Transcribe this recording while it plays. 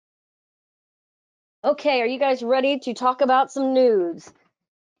Okay, are you guys ready to talk about some nudes?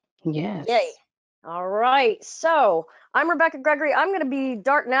 Yay. Yes. All right, so I'm Rebecca Gregory. I'm going to be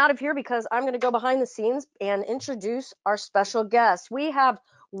darting out of here because I'm going to go behind the scenes and introduce our special guest. We have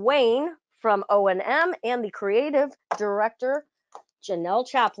Wayne from O&M and the creative director, Janelle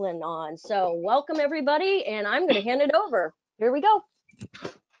Chaplin, on. So welcome, everybody, and I'm going to hand it over. Here we go.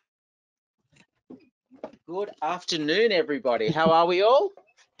 Good afternoon, everybody. How are we all?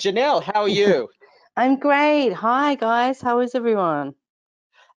 Janelle, how are you? I'm great. Hi, guys. How is everyone?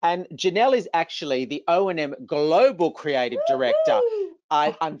 And Janelle is actually the O&M Global Creative Director.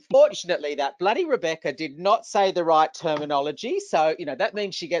 Unfortunately, that bloody Rebecca did not say the right terminology. So, that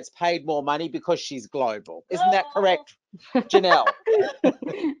means she gets paid more money because she's global. Isn't that correct, Janelle?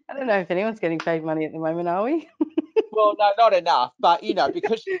 I don't know if anyone's getting paid money at the moment, are we? Well, no, not enough. But,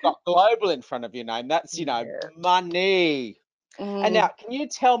 because you've got global in front of your name, that's, Yeah. money. And now, Mm. can you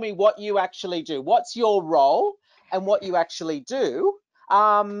tell me what you actually do? What's your role and what you actually do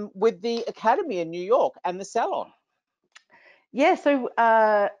with the Academy in New York and the salon? Yeah, so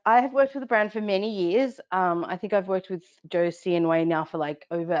I have worked with the brand for many years. I think I've worked with Josie and Wayne now for like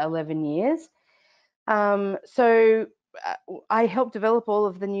over 11 years. So I help develop all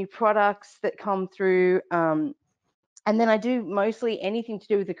of the new products that come through. And then I do mostly anything to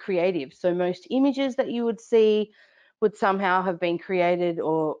do with the creative. So most images that you would see would somehow have been created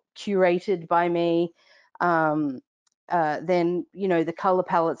or curated by me. Then, the color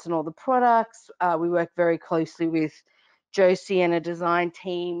palettes and all the products. We work very closely with Josie and a design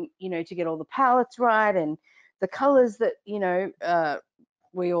team, to get all the palettes right and the colors that,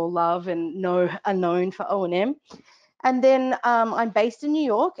 we all love and know are known for O&M. And then I'm based in New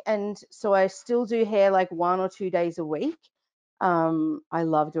York, and so I still do hair like 1 or 2 days a week. I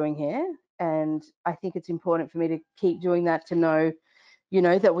love doing hair, and I think it's important for me to keep doing that to know,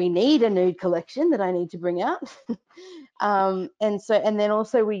 that we need a nude collection that I need to bring out. And then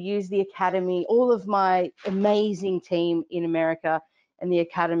also we use the Academy. All of my amazing team in America and the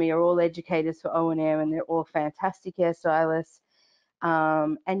Academy are all educators for O&M, and they're all fantastic hairstylists.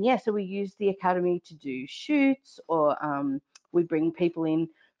 And yeah, so we use the Academy to do shoots, or we bring people in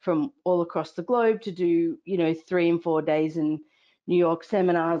from all across the globe to do, 3 and 4 days in New York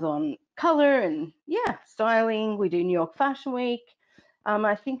seminars on color and styling. We do New York Fashion Week.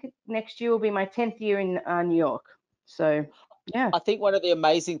 I think next year will be my 10th year in New York. So yeah. I think one of the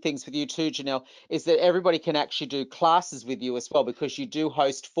amazing things with you too, Janelle, is that everybody can actually do classes with you as well, because you do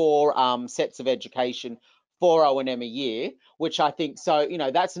host 4 sets of education for O&M a year, which I think, so,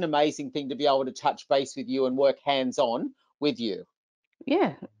 that's an amazing thing to be able to touch base with you and work hands-on with you.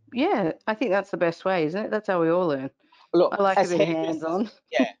 Yeah, I think that's the best way, isn't it? That's how we all learn. Look, I like a as bit of hairdressers, hands-on.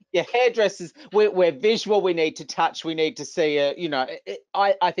 yeah, hairdressers, we're visual, we need to touch, we need to see,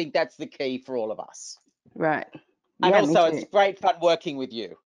 I think that's the key for all of us. Right. And Yeah, me also, it's too. great fun working with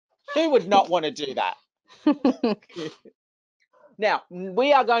you. Who would not want to do that? Now,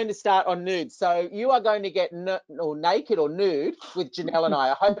 we are going to start on nude. So you are going to get naked or nude with Janelle and I.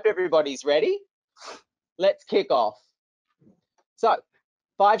 I hope everybody's ready. Let's kick off. So,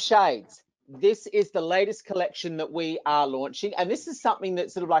 5 shades. This is the latest collection that we are launching. And this is something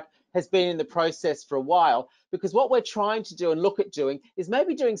that sort of like has been in the process for a while, because what we're trying to do and look at doing is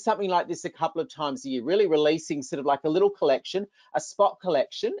maybe doing something like this a couple of times a year, really releasing sort of like a little collection, a spot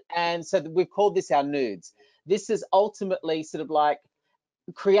collection. And so we've called this our nudes. This is ultimately sort of like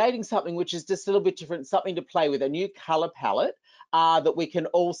creating something which is just a little bit different, something to play with, a new color palette that we can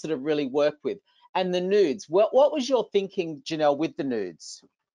all sort of really work with. And the nudes, what was your thinking, Janelle, with the nudes?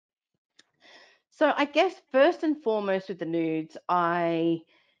 So I guess first and foremost with the nudes, I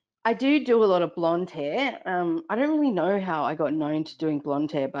do a lot of blonde hair. I don't really know how I got known to doing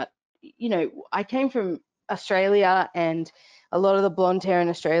blonde hair, but I came from Australia, and a lot of the blonde hair in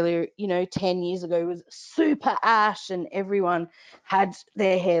Australia, 10 years ago was super ash, and everyone had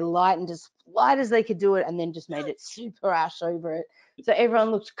their hair lightened as light as they could do it, and then just made it super ash over it. So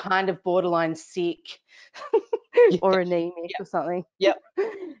everyone looked kind of borderline sick or anemic or something. Yep.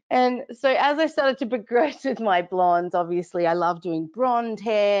 And so as I started to progress with my blondes, obviously I love doing blonde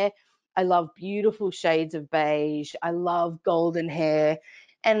hair. I love beautiful shades of beige. I love golden hair.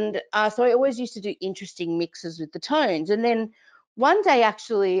 And so I always used to do interesting mixes with the tones. And then one day,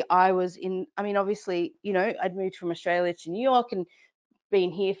 actually, obviously, I'd moved from Australia to New York and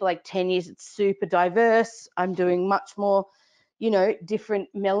been here for like 10 years. It's super diverse. I'm doing much more, different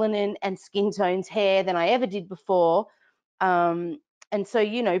melanin and skin tones hair than I ever did before. And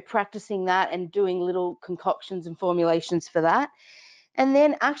so, practicing that and doing little concoctions and formulations for that. And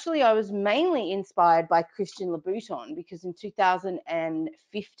then actually I was mainly inspired by Christian Louboutin, because in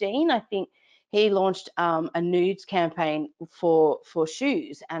 2015, I think he launched a nudes campaign for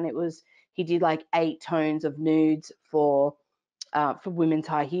shoes, and he did like 8 tones of nudes for women's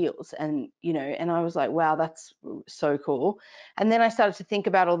high heels, and and I was like, wow, that's so cool. And then I started to think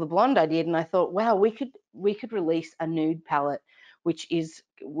about all the blonde I did, and I thought, wow, we could release a nude palette, which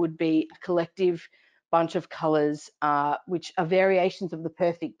would be a collective bunch of colors, which are variations of the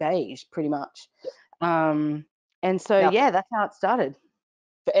perfect beige, pretty much. And so, Now, yeah, that's how it started.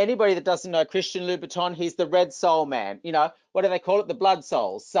 for anybody that doesn't know Christian Louboutin, he's the red soul man. What do they call it? The blood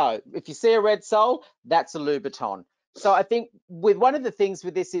souls. So if you see a red soul, that's a Louboutin. So I think with one of the things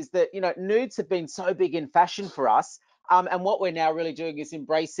with this is that, nudes have been so big in fashion for us. And what we're now really doing is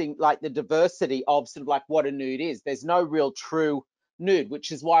embracing like the diversity of sort of like what a nude is. There's no real true nude,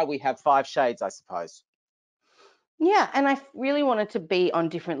 which is why we have 5 shades, I suppose. Yeah, and I really wanted to be on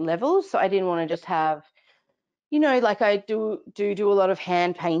different levels, so I didn't want to just have, like I do a lot of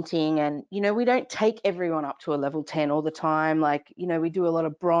hand painting, and we don't take everyone up to a level 10 all the time. Like, we do a lot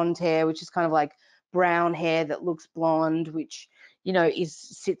of blonde hair, which is kind of like brown hair that looks blonde, which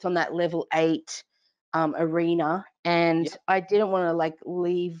sits on that level 8 arena, and Yep. I didn't want to like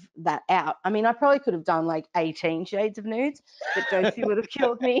leave that out. I mean, I probably could have done like 18 shades of nudes, but Josie would have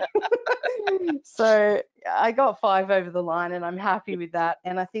killed me. So I got 5 over the line, and I'm happy with that,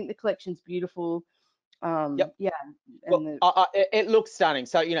 and I think the collection's beautiful. Yep. Yeah, Well, and it looks stunning.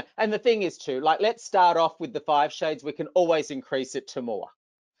 So, and the thing is too, like, let's start off with the 5 shades. We can always increase it to more.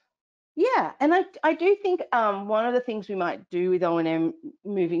 yeah, and I do think one of the things we might do with O&M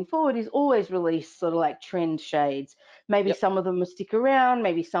moving forward is always release sort of like trend shades. Maybe Yep. some of them will stick around,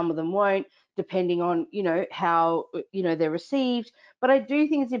 maybe some of them won't, depending on how they're received. But I do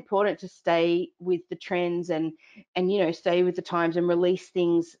think it's important to stay with the trends, and stay with the times, and release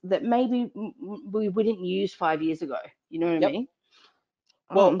things that maybe we didn't use 5 years ago. You know what I Yep. mean?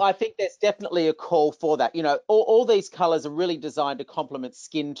 Well, I think there's definitely a call for that. All these colors are really designed to complement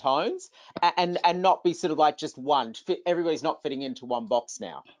skin tones and not be sort of like just one. Everybody's not fitting into one box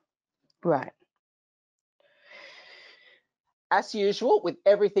now. Right. As usual, with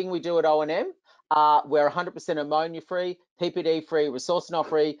everything we do at O&M, we're 100% ammonia-free, PPD-free,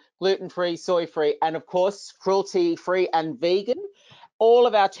 resorcinol-free, gluten-free, soy-free, and of course, cruelty-free and vegan. All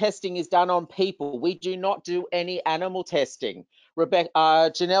of our testing is done on people. We do not do any animal testing.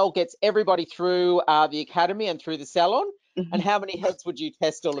 Janelle gets everybody through the academy and through the salon. And how many heads would you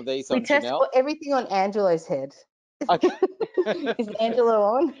test all of these We on, test Janelle? everything on Angelo's head. Okay. Is Angelo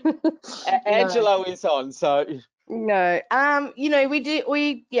on? No. Angelo is on, so No. We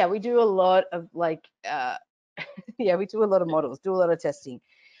do a lot of like we do a lot of models, do a lot of testing.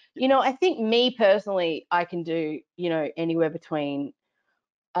 I think me personally, I can do, anywhere between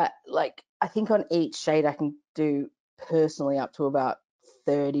like I think on each shade I can do personally up to about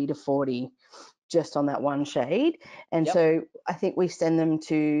 30 to 40 just on that one shade. And yep. so I think we send them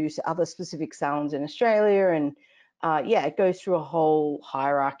to other specific salons in Australia, and it goes through a whole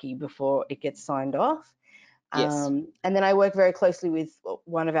hierarchy before it gets signed off. Yes. And then I work very closely with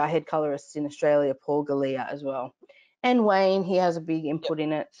one of our head colorists in Australia, Paul Galea, as well. And Wayne, he has a big input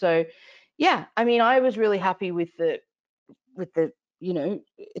in it. So yeah, I mean, I was really happy with the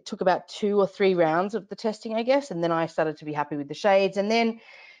it took about 2 or 3 rounds of the testing, I guess, and then I started to be happy with the shades. And then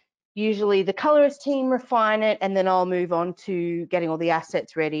usually the colorist team refine it, and then I'll move on to getting all the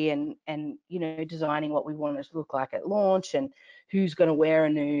assets ready, and designing what we want it to look like at launch, and who's going to wear a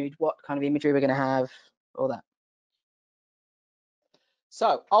nude, what kind of imagery we're going to have, all that.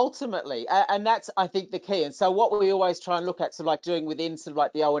 So ultimately, and that's, I think, the key. And so what we always try and look at, sort of like doing within sort of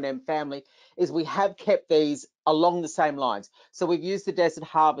like the O&M family, is we have kept these along the same lines. So we've used the Desert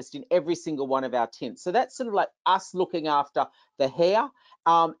Harvest in every single one of our tints. So that's sort of like us looking after the hair,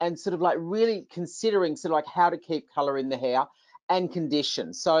 and sort of like really considering sort of like how to keep color in the hair and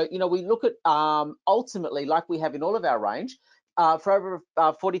condition. So, we look at ultimately, like we have in all of our range, for over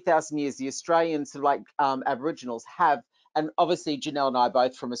 40,000 years, the Australians, sort of like Aboriginals, have, and obviously Janelle and I are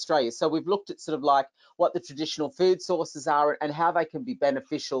both from Australia. So we've looked at sort of like what the traditional food sources are and how they can be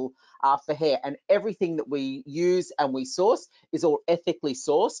beneficial for hair. And everything that we use and we source is all ethically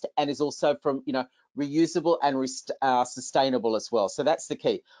sourced and is also from, reusable and sustainable as well. So that's the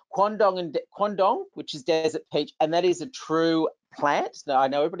key. Kwandong, which is desert peach, and that is a true plant. Now, I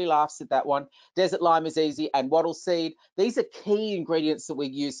know everybody laughs at that one. Desert lime is easy, and wattle seed. These are key ingredients that we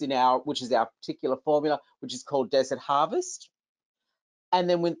use which is our particular formula, which is called Desert Harvest. And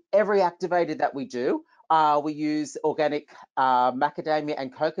then with every activator that we do, we use organic macadamia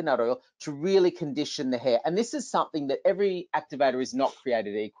and coconut oil to really condition the hair. And this is something that every activator is not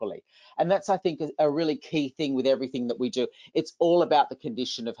created equally. And that's, I think, a really key thing with everything that we do. It's all about the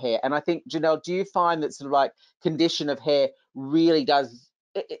condition of hair. And I think, Janelle, do you find that sort of like condition of hair really does,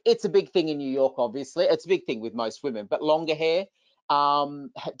 it's a big thing in New York, obviously. It's a big thing with most women, but longer hair,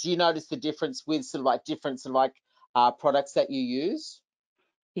 do you notice the difference with sort of like different sort of like products that you use?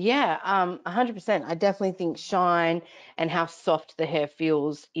 Yeah, 100%. I definitely think shine and how soft the hair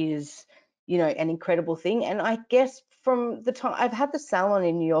feels is, an incredible thing. And I guess from the time I've had the salon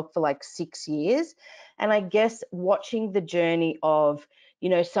in New York for like 6 years, and I guess watching the journey of,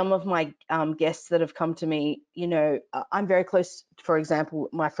 some of my guests that have come to me, I'm very close. For example,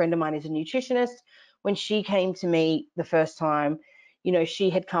 my friend of mine is a nutritionist. When she came to me the first time, she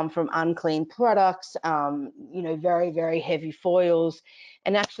had come from unclean products, very, very heavy foils.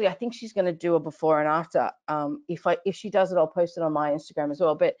 And actually, I think she's going to do a before and after. If she does it, I'll post it on my Instagram as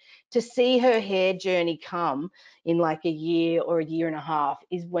well. But to see her hair journey come in like a year or a year and a half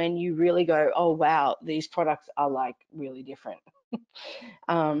is when you really go, oh wow, these products are like really different.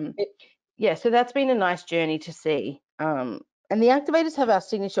 Yeah, so that's been a nice journey to see. And the activators have our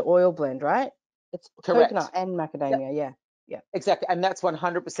signature oil blend, right? It's Correct. coconut and macadamia. Yeah. Yeah. Exactly, and that's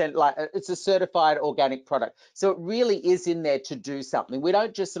 100% like it's a certified organic product. So it really is in there to do something. We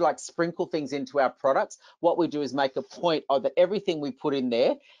don't just sort of like sprinkle things into our products. What we do is make a point of that everything we put in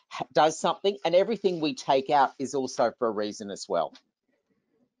there does something, and everything we take out is also for a reason as well.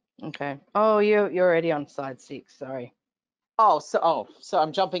 Okay. Oh, you're already on slide 6. Sorry. So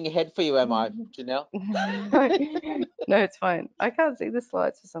I'm jumping ahead for you, am I, Janelle? No, it's fine. I can't see the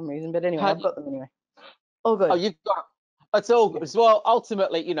slides for some reason, but anyway, I've got them anyway. All Oh, good. you've got it's all Yeah. good as well.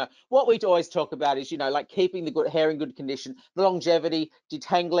 Ultimately, what we always talk about is, like keeping the good hair in good condition, the longevity,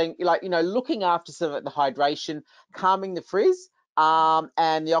 detangling, looking after some of the hydration, calming the frizz,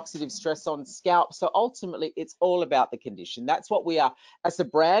 and the oxidative stress on scalp. So ultimately, it's all about the condition. That's what we are as a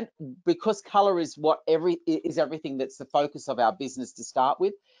brand, because color is everything that's the focus of our business to start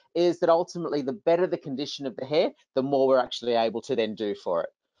with, is that ultimately the better the condition of the hair, the more we're actually able to then do for it.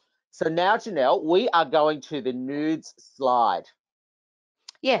 So now, Janelle, we are going to the nudes slide.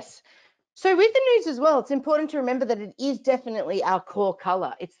 Yes. So with the nudes as well, it's important to remember that it is definitely our core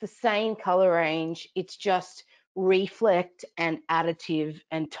color. It's the same color range. It's just reflect and additive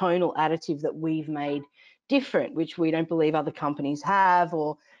and tonal additive that we've made different, which we don't believe other companies have,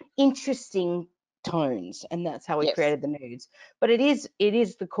 or interesting tones. And that's how we Yes. created the nudes. But it is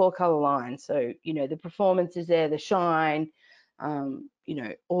the core color line. So, the performance is there, the shine,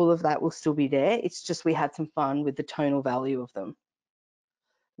 all of that will still be there. It's just we had some fun with the tonal value of them.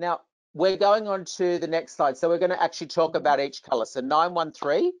 Now, we're going on to the next slide. So we're going to actually talk about each color. So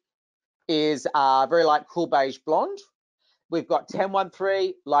 913 is very light cool beige blonde. We've got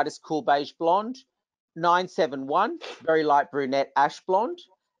 1013, lightest cool beige blonde. 971, very light brunette ash blonde.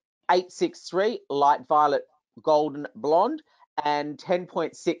 863, light violet golden blonde. And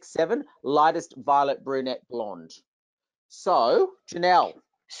 10.67, lightest violet brunette blonde. So, Janelle,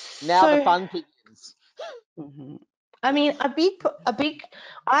 now the So fun begins. Mhm. I mean,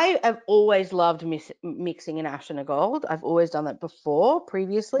 I have always loved mixing an ash and a gold. I've always done that before,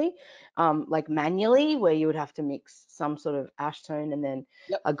 previously, like manually, where you would have to mix some sort of ash tone and then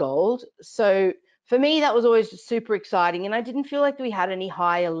Yep. a gold. So for me, that was always super exciting, and I didn't feel like we had any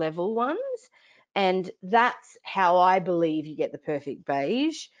higher level ones. And that's how I believe you get the perfect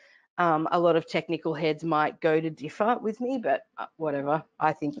beige. A lot of technical heads might go to differ with me, but whatever.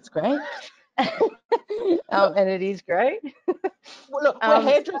 I think it's great. And it is great. Well, look, we're Um,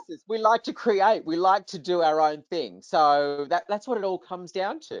 hairdressers. We like to create. We like to do our own thing. So that's what it all comes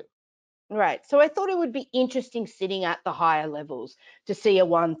down to. right. So I thought it would be interesting sitting at the higher levels to see a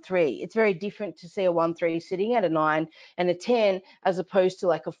 1-3. It's very different to see a 1-3 sitting at a 9 and a 10 as opposed to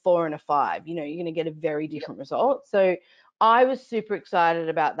like a 4 and a 5. You're going to get a very Yep. different result. So I was super excited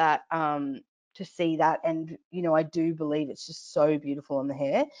about that. To see that, and I do believe it's just so beautiful on the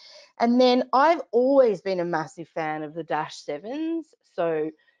hair. And then I've always been a massive fan of the -7s. So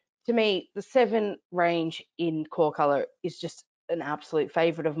to me, the 7 range in core color is just an absolute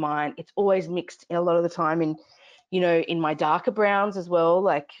favorite of mine. It's always mixed a lot of the time in my darker browns as well,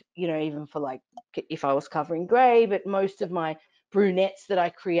 like even for like if I was covering gray, but most of my brunettes that I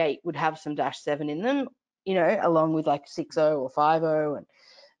create would have some -7 in them, along with like 6-0 or 5-0. And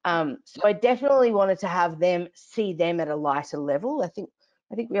so Yep. I definitely wanted to see them at a lighter level. I think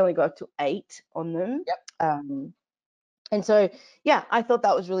we only got up to 8 on them. Yep. And so, yeah, I thought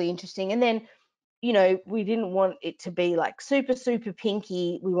that was really interesting. And then you know, we didn't want it to be like super, super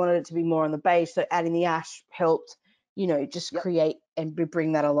pinky. We wanted it to be more on the base. So adding the ash helped, you know, just Yep. create and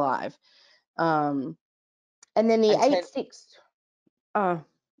bring that alive. And then the And 86,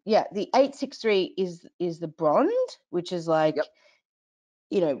 yeah, the 863 is the blonde, which is like, Yep.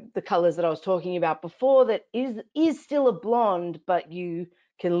 you know, the colors that I was talking about before, that is still a blonde, but you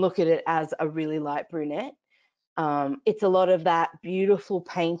can look at it as a really light brunette. It's a lot of that beautiful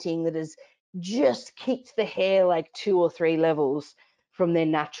painting that has just kicked the hair like 2 or 3 levels from their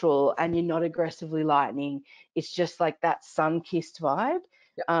natural, and you're not aggressively lightening. It's just like that sun-kissed vibe.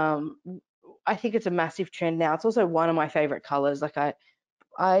 Yep. I think it's a massive trend now. It's also one of my favorite colors. Like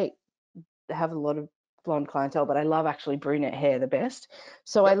I have a lot of blonde clientele, but I love actually brunette hair the best.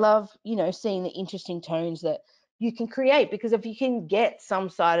 So I Yep. love, you know, seeing the interesting tones that you can create, because if you can get some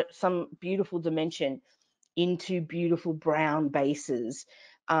beautiful dimension into beautiful brown bases,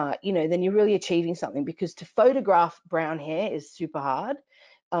 you know, then you're really achieving something. Because to photograph brown hair is super hard,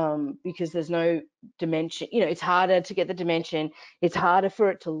 because there's no dimension. You know, it's harder to get the dimension. It's harder for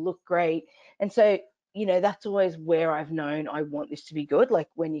it to look great. And so, you know, that's always where I've known I want this to be good. Like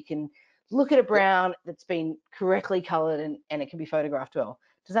when you can look at a Yep. brown that's been correctly colored, and it can be photographed well.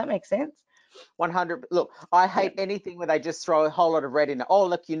 Does that make sense? 100. Look, I Yeah. hate anything where they just throw a whole lot of red in it. Oh,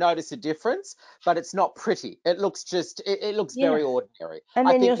 look, you notice a difference, but it's not pretty. It looks just, it looks Yeah. very ordinary. And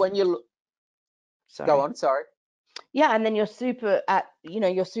I then think when you go sorry. on, sorry. Yeah, and then you're super at, you know,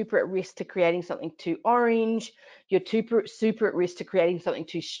 you're super at risk to creating something too orange. You're super at risk to creating something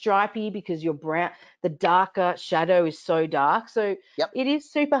too stripy, because your brown, the darker shadow is so dark. So Yep. it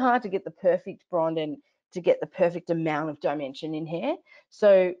is super hard to get the perfect blonde and to get the perfect amount of dimension in hair.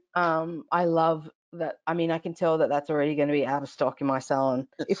 So I love that. I mean, I can tell that that's already going to be out of stock in my salon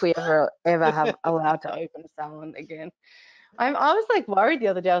if we ever have allowed to open a salon again. I was like worried the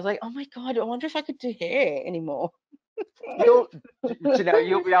other day. I was like, oh my God, I wonder if I could do hair anymore. You'll, Janelle,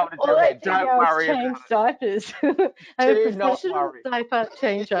 you'll be able to do All I it. do Don't now is worry about change diapers. it. I'm a Do not professional worry. diaper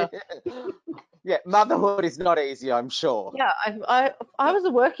changer. Yeah, motherhood is not easy, I'm sure. Yeah, I was a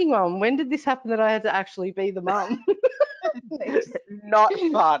working mom. When did this happen that I had to actually be the mum? Not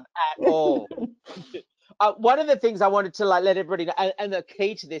fun at all. One of the things I wanted to let everybody know, and the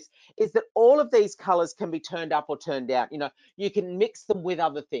key to this is that all of these colors can be turned up or turned down. You know, you can mix them with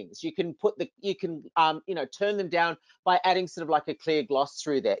other things. You can you know, turn them down by adding sort of like a clear gloss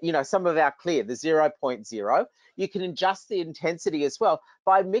through there. You know, some of our clear, the 0.0. You can adjust the intensity as well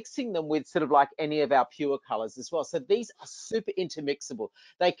by mixing them with sort of like any of our pure colors as well. So these are super intermixable.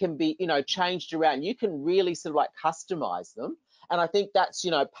 They can be, you know, changed around. You can really sort of like customize them. And I think that's, you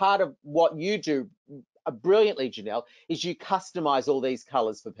know, part of what you do brilliantly, Janelle, is you customize all these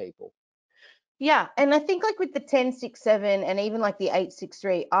colors for people. Yeah, and I think like with the 1067 and even like the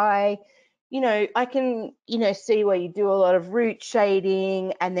 863, you know, I can, you know, see where you do a lot of root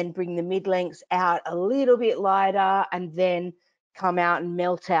shading and then bring the mid lengths out a little bit lighter and then come out and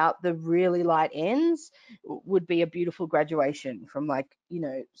melt out the really light ends. Would be a beautiful graduation from, like, you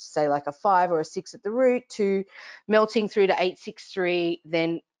know, say like a 5 or a 6 at the root to melting through to 863,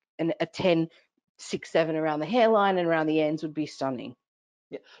 then a 1067 around the hairline and around the ends would be stunning.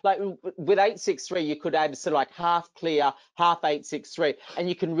 Yeah, like with 863, you could add sort of like half clear, half 863, and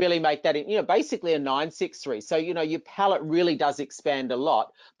you can really make that, you know, basically a 963. So, you know, your palette really does expand a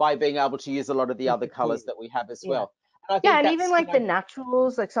lot by being able to use a lot of the other Super colors cute. that we have as Yeah. well. And I Yeah, think and even that's, you like the know,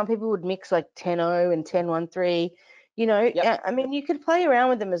 naturals, like some people would mix like 10-0 and 10-1-3, you know, yep, I mean, you could play around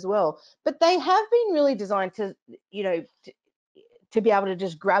with them as well, but they have been really designed to, you know, to be able to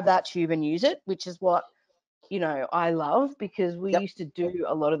just grab that tube and use it, which is what, you know, I love, because we yep, used to do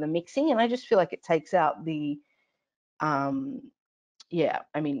a lot of the mixing, and I just feel like it takes out the, yeah,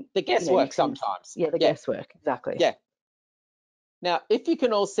 I mean, the you know, you guesswork can, sometimes. yeah, the Yeah, guesswork, exactly. yeah. Now, if you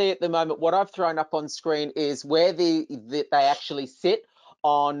can all see at the moment, what I've thrown up on screen is where they actually sit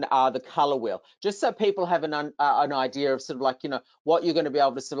on the color wheel, just so people have an idea of sort of like, you know, what you're going to be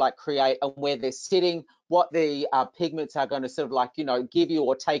able to sort of like create and where they're sitting, what the pigments are going to sort of like, you know, give you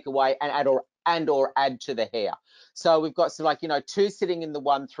or take away and add to the hair. So we've got sort of like, you know, 2 sitting in the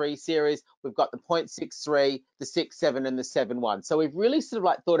 1-3 series. We've got the 0.63, the 6-7, and the 7-1. So we've really sort of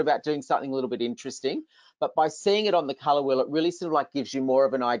like thought about doing something a little bit interesting. But by seeing it on the color wheel, it really sort of like gives you more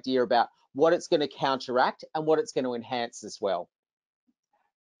of an idea about what it's going to counteract and what it's going to enhance as well.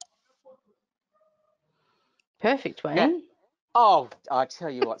 Perfect, Now, Wayne. oh, I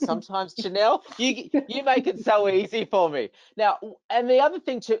tell you what, sometimes, Janelle, you make it so easy for me. Now, and the other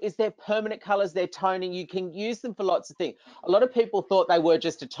thing too is they're permanent colors, they're toning. You can use them for lots of things. A lot of people thought they were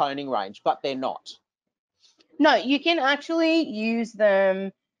just a toning range, but they're not. No, you can actually use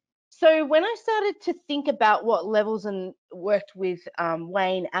them So when I started to think about what levels and worked with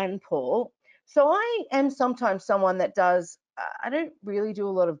Wayne and Paul, so I am sometimes someone that does, I don't really do a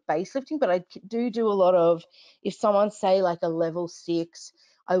lot of base lifting, but I do a lot of, if someone say like a level 6,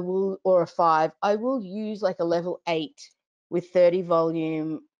 I will, or a 5, I will use like a level 8 with 30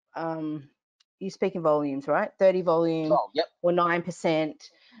 volume. You speak in volumes, right? 30 volume Oh, yep. or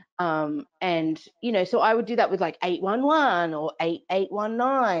 9%. And, you know, so I would do that with like 811 or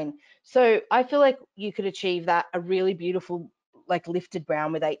 8819. So I feel like you could achieve that, a really beautiful, like lifted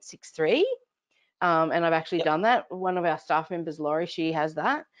brown with 863. And I've actually Yep. done that. One of our staff members, Laurie, she has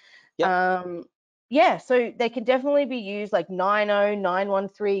that. Yep. Yeah, so they can definitely be used like 90,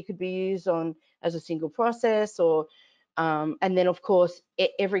 913 could be used on as a single process, or and then of course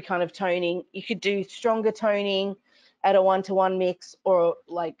every kind of toning. You could do stronger toning at a 1-to-1 mix, or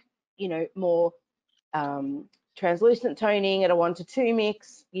like, you know, more translucent toning at a 1-to-2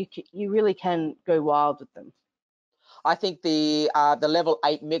 mix. You really can go wild with them. I think the level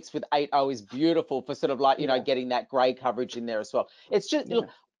 8 mix with 80 is beautiful for sort of like, you know, Yeah. getting that grey coverage in there as well. It's just, Yeah.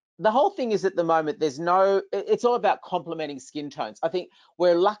 the whole thing is at the moment, it's all about complementing skin tones. I think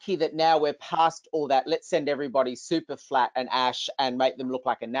we're lucky that now we're past all that. Let's send everybody super flat and ash and make them look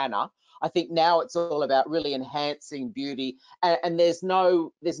like a nana. I think now it's all about really enhancing beauty, and there's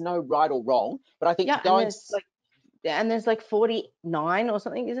no right or wrong. But I think Yeah, and there's like 49 or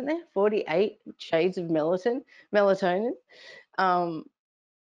something, isn't there? 48 shades of melatonin.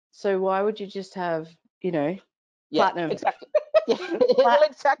 So why would you just have, you know, yeah, platinum? exactly. Yeah, well,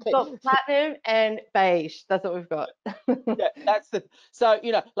 exactly. We've got platinum and beige. That's what we've got. Yeah, that's the, so,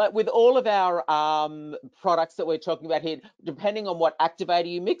 you know, like with all of our products that we're talking about here, depending on what activator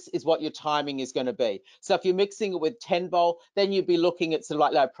you mix is what your timing is going to be. So if you're mixing it with 10 vol, then you'd be looking at sort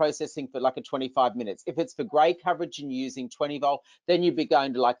of like processing for like a 25 minutes. If it's for grey coverage and you're using 20 vol, then you'd be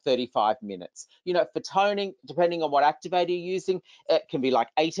going to like 35 minutes. You know, for toning, depending on what activator you're using, it can be like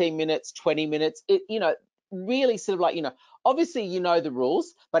 18 minutes, 20 minutes. It, you know, really sort of like, you know, obviously you know the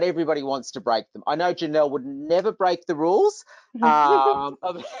rules, but everybody wants to break them. I know Janelle would never break the rules, ever,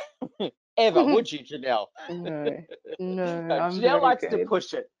 would you, Janelle? No, no, No, I'm Janelle very likes to good.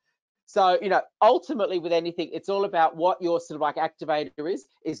 push it. So, you know, ultimately with anything, it's all about what your sort of like activator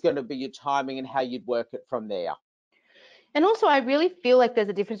is going to be your timing and how you'd work it from there. And also, I really feel like there's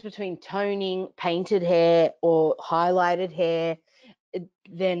a difference between toning painted hair or highlighted hair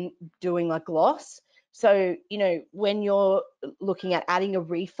than doing like gloss. So, you know, when you're looking at adding a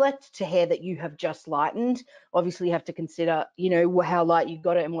reflect to hair that you have just lightened, obviously you have to consider, you know, how light you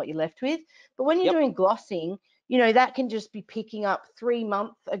got it and what you're left with. But when you're Yep. doing glossing, you know, that can just be picking up 3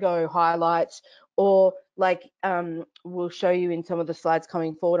 months ago highlights, or like we'll show you in some of the slides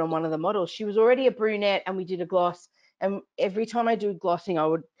coming forward on one of the models. She was already a brunette and we did a gloss. And every time I do glossing,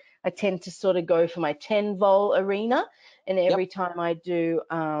 I tend to sort of go for my 10 vol arena. And every time I do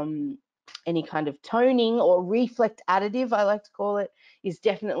any kind of toning or reflect additive, I like to call it, is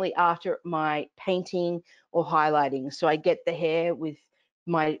definitely after my painting or highlighting. So I get the hair with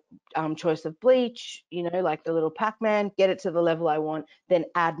my choice of bleach, you know, like the little Pac-Man, get it to the level I want, then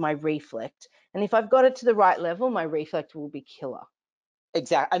add my reflect. And if I've got it to the right level, my reflect will be killer.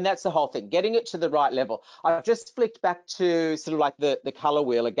 Exactly, and that's the whole thing, getting it to the right level. I've just flicked back to sort of like the color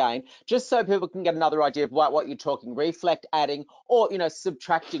wheel again, just so people can get another idea of what you're talking, reflect, adding, or, you know,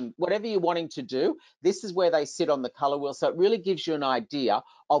 subtracting, whatever you're wanting to do. This is where they sit on the color wheel, so it really gives you an idea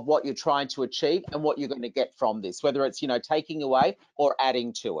of what you're trying to achieve and what you're going to get from this, whether it's, you know, taking away or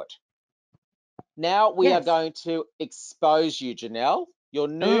adding to it. Now we are Yes. going to expose you, Janelle. Your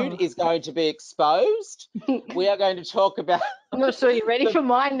nude Oh. is going to be exposed. We are going to talk about I'm not sure you're ready the for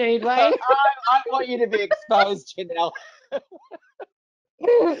my nude, Wayne. I want you to be exposed, Janelle.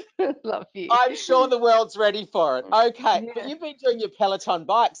 Love you. I'm sure the world's ready for it. Okay, but Yeah. you've been doing your Peloton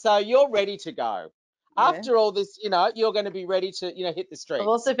bike, so you're ready to go. Yeah. After all this, you know, you're going to be ready to, you know, hit the I've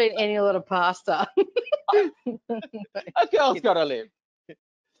also streets. been eating a lot of pasta. A girl's got to live.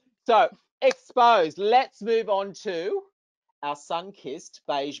 So, exposed. Let's move on to our sun-kissed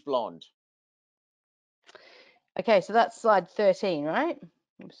beige blonde. Okay, so that's slide 13, right?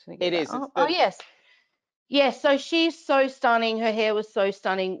 I'm just gonna get It that is. It's up. Oh, yes. Yes, so she's so stunning. Her hair was so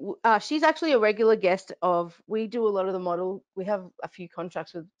stunning. She's actually a regular guest of, we do a lot of the model. We have a few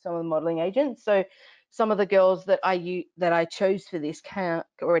contracts with some of the modeling agents. So some of the girls that I chose for this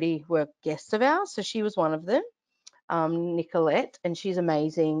already were guests of ours. So she was one of them, Nicolette, and she's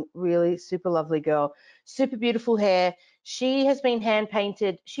amazing. Really super lovely girl, super beautiful hair. She has been hand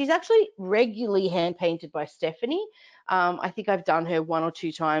painted. She's actually regularly hand painted by Stephanie. I think I've done her 1 or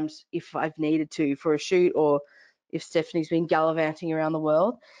 2 times if I've needed to for a shoot, or if Stephanie's been gallivanting around the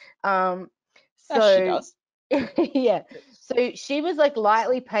world. As she So does. yeah, so she was like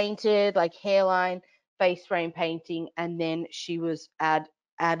lightly painted, like hairline, face frame painting, and then she was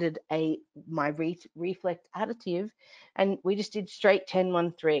added my reflect additive, and we just did straight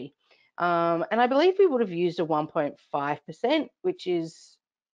 10-1-3. And I believe we would have used a 1.5%, which is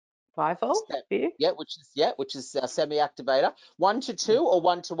 5-volt for you. Which is semi-activator. 1 to 2 or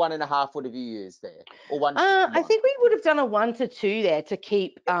 1 to 1.5. What have you used there? Or 1 to I 1? think we would have done a 1 to 2 there to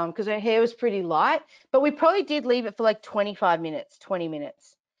keep, because her hair was pretty light, but we probably did leave it for like 25 minutes, 20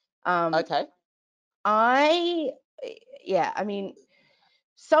 minutes. Okay. Yeah, I mean,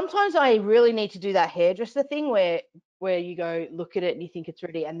 sometimes I really need to do that hairdresser thing where you go look at it and you think it's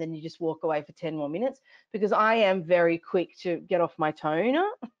ready and then you just walk away for 10 more minutes, because I am very quick to get off my toner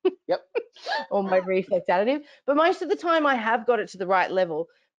Yep. or my reflex additive. But most of the time I have got it to the right level.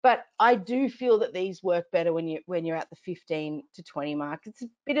 But I do feel that these work better when you're at the 15 to 20 mark. It's a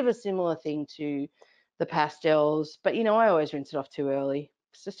bit of a similar thing to the pastels, but I always rinse it off too early.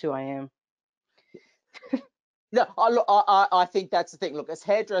 It's just who I am. No, I think that's the thing. Look, as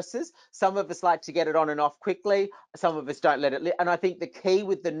hairdressers, some of us like to get it on and off quickly. Some of us don't let it. And I think the key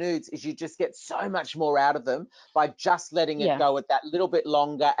with the nudes is you just get so much more out of them by just letting it Yeah. go at that little bit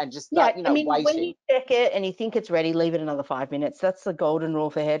longer and just Yeah, I mean, when waiting. you check it and you think it's ready, leave it another 5 minutes. That's the golden rule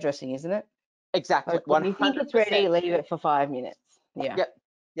for hairdressing, isn't it? Exactly, Like when you think it's 100%. ready, leave it for 5 minutes. Yeah. Yep,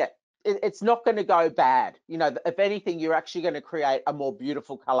 yeah. It's not going to go bad. If anything, you're actually going to create a more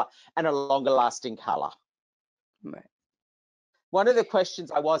beautiful color and a longer lasting color. Right. One of the questions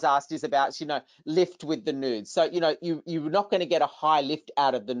I was asked is about, lift with the nudes. So, you're not going to get a high lift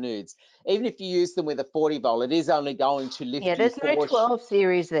out of the nudes. Even if you use them with a 40 volt, it is only going to Yeah, lift you there's no 4. 12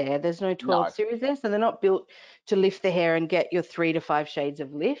 series there. There's no 12 No, series there. So they're not built to lift the hair and get your 3 to 5 shades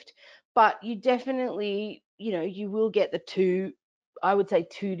of lift. But you definitely, you will get the I would say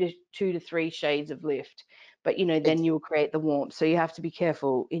 2 to 3 shades of lift. But, then ex you'll create the warmth. So you have to be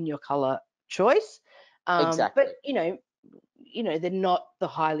careful in your color choice. exactly. But, they're not the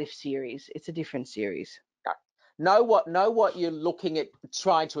high lift series. It's a different series. Know what you're looking at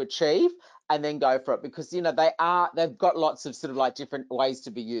trying to achieve, and then go for it, because they've got lots of sort of like different ways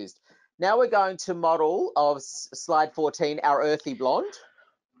to be used. Now we're going to model of slide 14, our earthy blonde.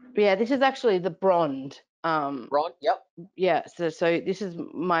 Yeah, this is actually the blonde. Blonde, yep. Yeah, so this is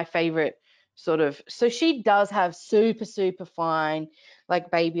my favorite sort of. So she does have super, super fine, like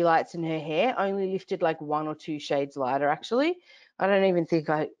baby lights in her hair, only lifted like 1 or 2 shades lighter, actually. I don't even think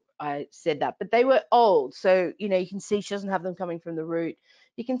I said that, but they were old. So, you can see she doesn't have them coming from the root.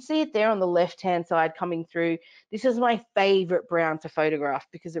 You can see it there on the left-hand side coming through. This is my favorite brown to photograph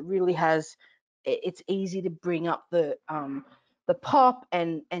because it really has, it's easy to bring up the pop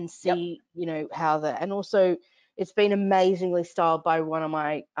and Yep. see, how and also it's been amazingly styled by one of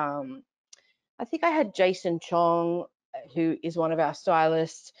my, I think I had Jason Chong, who is one of our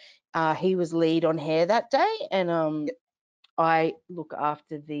stylists. He was lead on hair that day, and I look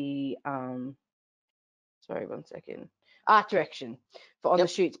after the, sorry, 1 second, art direction on the Yep.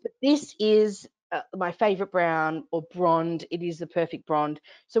 shoots. But this is my favorite brown or blonde. It is the perfect blonde.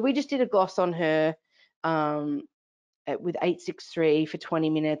 So we just did a gloss on her. With 863 for 20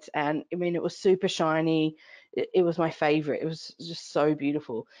 minutes, and I mean, it was super shiny. It was my favorite. It was just so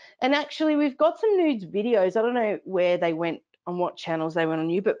beautiful. And actually, we've got some nudes videos. I don't know where they went, on what channels they went on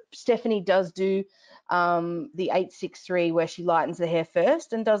you, but Stephanie does do the 863 where she lightens the hair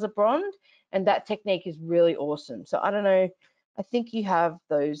first and does a blonde, and that technique is really awesome. So I don't know, I think you have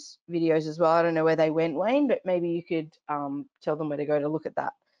those videos as well. I don't know where they went, Wayne, but maybe you could tell them where to go to look at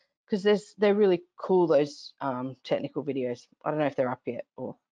that, because they're really cool, those technical videos. I don't know if they're up yet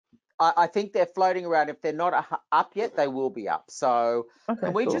or. I think they're floating around. If they're not up yet, they will be up. So Okay,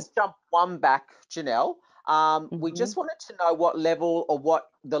 can we cool. just jump one back, Janelle? We just wanted to know what level or what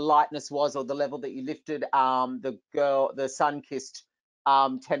the lightness was, or the level that you lifted the sun-kissed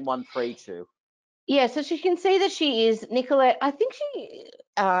 10-1-3 to. Yeah, so she can see that she is Nicolette. I think she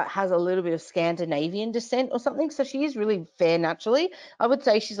has a little bit of Scandinavian descent or something, so she is really fair naturally. I would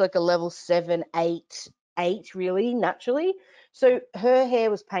say she's like a level 7, 8, 8 really naturally. So her hair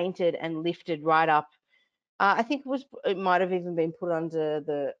was painted and lifted right up. I think it might have even been put under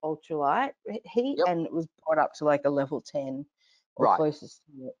the ultralight heat, Yep. and it was brought up to like a level 10 or Right. closest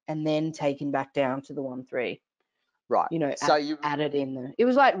to it, and then taken back down to the 1-3. Right. So Added in there. It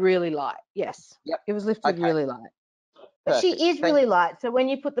was like really light. Yes. Yep. It was lifted Okay. really light. But Perfect. she is Thank really light. So when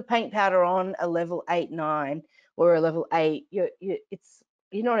you put the paint powder on a level 8, 9 or a level 8, it's,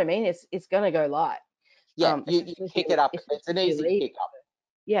 you know what I mean? It's gonna go light. Yeah, you kick it up. Especially It's an if you easy leave. kick up.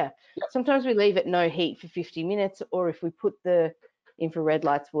 Yeah. Yep. Sometimes we leave at no heat for 50 minutes, or if we put the infrared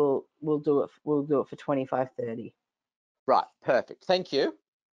lights, we'll do it for 25-30. Right, perfect. Thank you.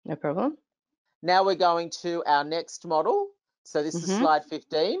 No problem. Now we're going to our next model. So this is slide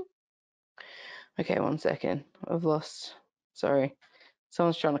 15. Okay, 1 second. I've lost. Sorry,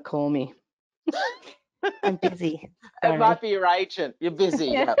 someone's trying to call me. I'm busy. It might be your agent. You're busy.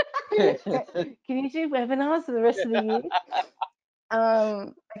 Yeah. Can you do webinars for the rest of the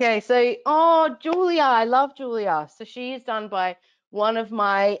year? Okay, so Julia, I love Julia. So she is done by one of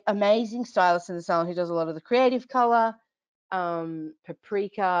my amazing stylists in the salon who does a lot of the creative color.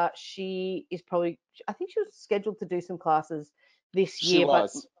 Paprika, she is probably, I think she was scheduled to do some classes this year, but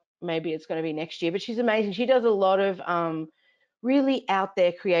maybe it's going to be next year. But she's amazing. She does a lot of really out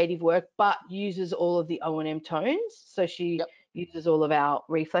there creative work, but uses all of the O&M tones. So she uses all of our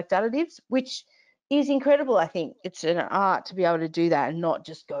reflect additives, which is incredible. I think it's an art to be able to do that and not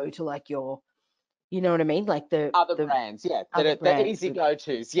just go to like your, you know what I mean? Like the other brands, yeah. other The easy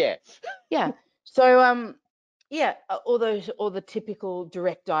go-tos, yeah. Yeah. So yeah, all the typical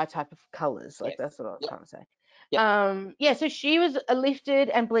direct dye type of colors. Like that's what I was trying to say. Yeah, so she was lifted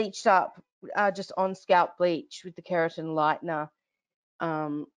and bleached up just on scalp bleach with the keratin lightener.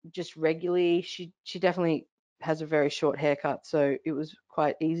 Just regularly. She definitely has a very short haircut, so it was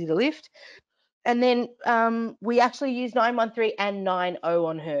quite easy to lift. And then we actually used 913 and 90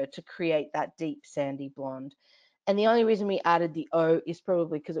 on her to create that deep sandy blonde. And the only reason we added the O is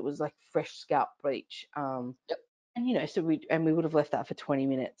probably because it was like fresh scalp bleach. And you know, so we would have left that for 20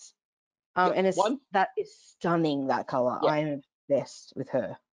 minutes. And that is stunning, that color. I am obsessed with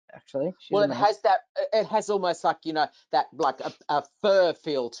her, actually. She's amazing. It has almost like, you know, that like a fur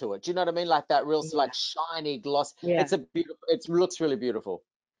feel to it. Do you know what I mean? Like that real like shiny gloss. Yeah. It's a beautiful, it looks really beautiful.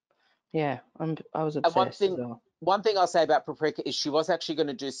 Yeah, I was obsessed as well. One thing I'll say about Paprika is she was actually going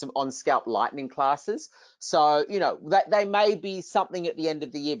to do some on-scalp lightening classes. So, you know, that they may be something at the end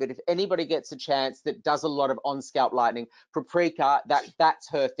of the year, but if anybody gets a chance that does a lot of on-scalp lightening, Paprika, that's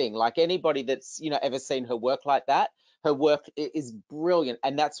her thing. Like anybody that's, you know, ever seen her work like that, her work is brilliant,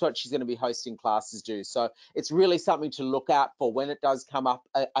 and that's what she's going to be hosting classes do. So it's really something to look out for when it does come up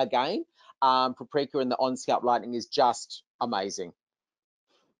again. Paprika and the on-scalp lightening is just amazing.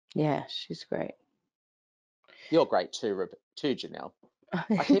 Yeah, she's great. You're great too, Janelle.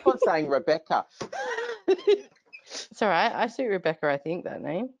 I keep on saying Rebecca. It's all right. I suit Rebecca, I think, that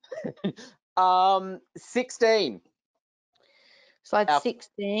name. 16. Slide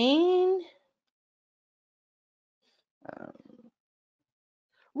 16.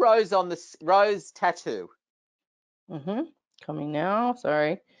 Rose tattoo. Coming now.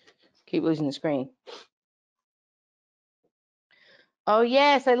 Sorry. Keep losing the screen. Oh,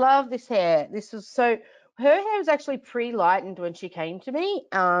 yes. I love this hair. This was so... Her hair was actually pre-lightened when she came to me.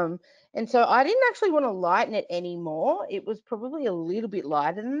 And so I didn't actually want to lighten it anymore. It was probably a little bit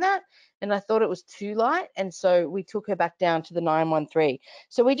lighter than that. And I thought it was too light. And so we took her back down to the 913.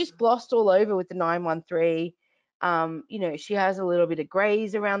 So we just glossed all over with the 913. You know, she has a little bit of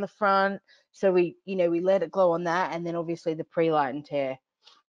grays around the front. So we let it glow on that. And then obviously the pre-lightened hair.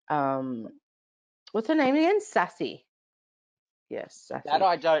 What's her name again? Sassy. Yes, Sassy. That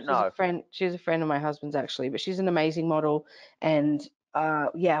I don't know. She's a friend of my husband's actually, but she's an amazing model. And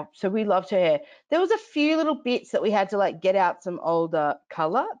yeah, so we loved her hair. There was a few little bits that we had to like get out some older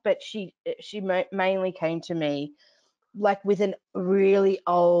color, but she mainly came to me like with an really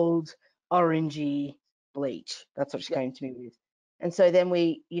old orangey bleach. That's what she came to me with. And so then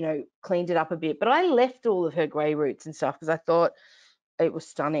we, you know, cleaned it up a bit. But I left all of her grey roots and stuff because I thought it was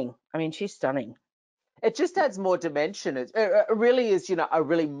stunning. I mean, she's stunning. It just adds more dimension. It really is, you know, a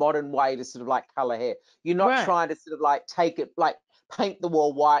really modern way to sort of like color hair. You're not trying to sort of like take it, like paint the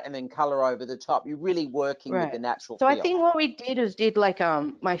wall white and then color over the top. You're really working with the natural feel. I think what we did was like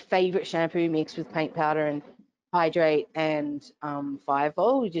my favorite shampoo mixed with paint powder and hydrate and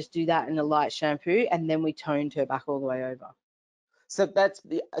 5-volt. We just do that in a light shampoo and then we toned her back all the way over. So that's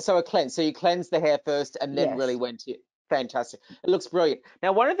a cleanse. So you cleanse the hair first and then really went to it. Fantastic. It looks brilliant.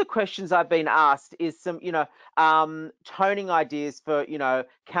 Now, one of the questions I've been asked is some, you know, toning ideas for, you know,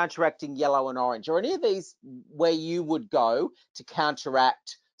 counteracting yellow and orange. Are any of these where you would go to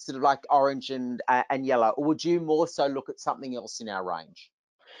counteract sort of like orange and yellow, or would you more so look at something else in our range?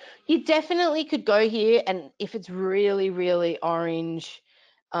 You definitely could go here, and if it's really, really orange,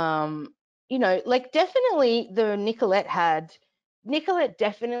 you know, like definitely the Nicolette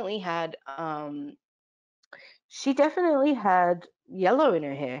definitely had she definitely had yellow in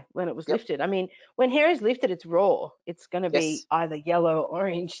her hair when it was lifted. I mean, when hair is lifted, it's raw. It's going to be either yellow or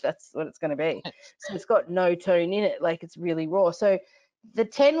orange. That's what it's going to be. So it's got no tone in it. Like it's really raw. So the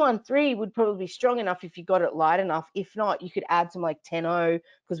 1013 would probably be strong enough if you got it light enough. If not, you could add some like 10-0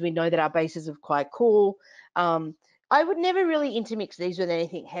 because we know that our bases are quite cool. I would never really intermix these with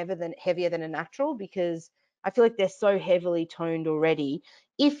anything heavier than a natural because I feel like they're so heavily toned already.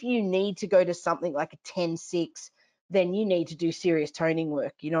 If you need to go to something like a 10-6, then you need to do serious toning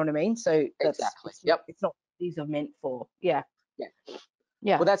work. You know what I mean? So Exactly. Yep. it's not what these are meant for. Yeah. Yeah.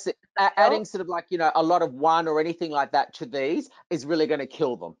 Yeah. Well, that's it. Adding sort of like, you know, a lot of one or anything like that to these is really going to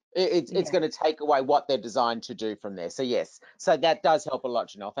kill them. It's Yeah. going to take away what they're designed to do from there. So yes, so that does help a lot,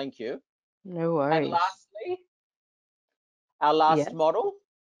 Janelle. Thank you. No And worries. lastly, our Yeah. last model.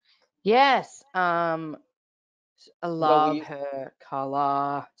 Yes. I Well, love her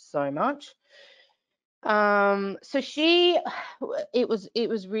color so much. So she, it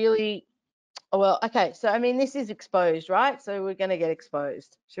was really, oh, well, okay. So, I mean, this is exposed, right? So we're going to get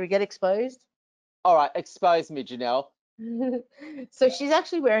exposed. Should we get exposed? all right, expose me, Janelle. So she's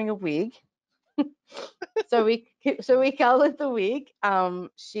actually wearing a wig. So we colored the wig. Her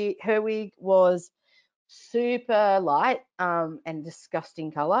wig was super light and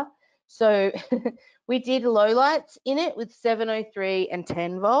disgusting color. So we did low lights in it with 703 and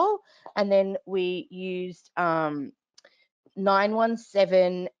 10 vol, and then we used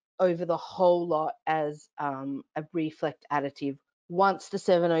 917 over the whole lot as a reflect additive once the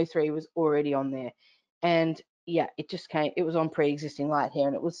 703 was already on there. And yeah, it was on pre-existing light here,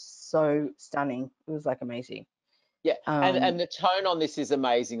 and it was so stunning. It was like amazing. Yeah, and the tone on this is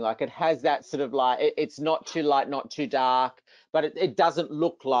amazing. Like it has that sort of like it's not too light, not too dark, but it doesn't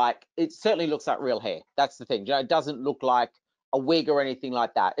look like, it certainly looks like real hair. That's the thing. You know, it doesn't look like a wig or anything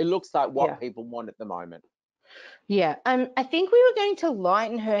like that. It looks like what Yeah. people want at the moment. Yeah, I think we were going to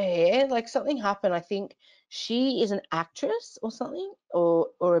lighten her hair. Like something happened. I think she is an actress or something,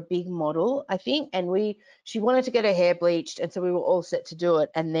 or a big model, I think. And she wanted to get her hair bleached, and so we were all set to do it.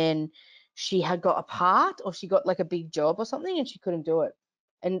 And then she had got a part, or she got like a big job or something, and she couldn't do it.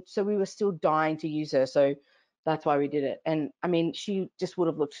 And so we were still dying to use her, so that's why we did it. And I mean, she just would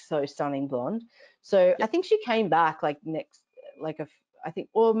have looked so stunning blonde. So I Yeah. think she came back like next, like I think,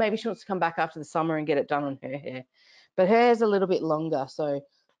 or maybe she wants to come back after the summer and get it done on her hair. But her hair's a little bit longer, so,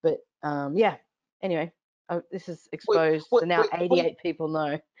 but yeah. Anyway, this is We, exposed, we, so now we, 88 people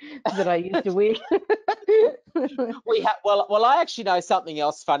know that I used a wig. we have, well, I actually know something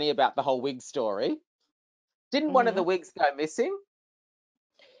else funny about the whole wig story. Didn't one of the wigs go missing?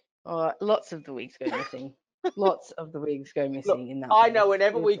 Oh, lots of the wigs go missing. Lots of the wigs go Look, missing in that I know place.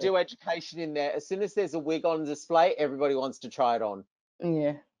 whenever we Seriously. do education in there, as soon as there's a wig on display, everybody wants to try it on.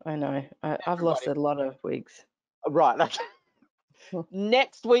 Yeah, I know. I've lost Everybody. a lot of wigs. Right. Okay.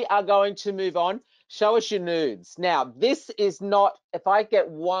 Next, we are going to move on. Show us your nudes. Now, this is not, if I get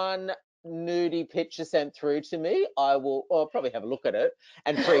one nudie picture sent through to me, I'll probably have a look at it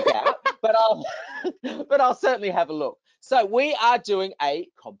and freak out, but I'll certainly have a look. So we are doing a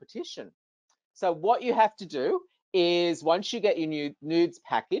competition. So what you have to do is once you get your nudes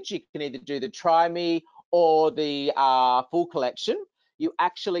package, you can either do the Try Me or the full collection. You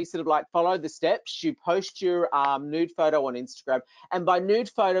actually sort of like follow the steps. You post your nude photo on Instagram. And by nude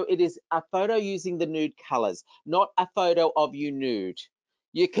photo, it is a photo using the nude colors, not a photo of you nude.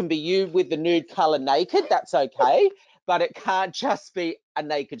 You can be you with the nude color naked, that's okay, but it can't just be a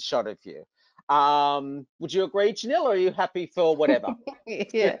naked shot of you. Would you agree, Janelle, or are you happy for whatever?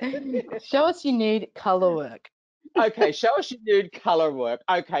 Yeah. Show us your nude color work. Okay, show us your nude color work.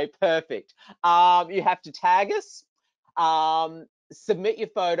 Okay, perfect. You have to tag us, submit your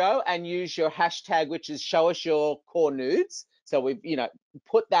photo, and use your hashtag, which is show us your core nudes. So we've,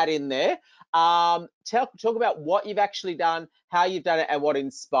 put that in there. Talk about what you've actually done, how you've done it, and what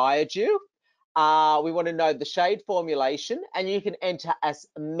inspired you. We want to know the shade formulation, and you can enter as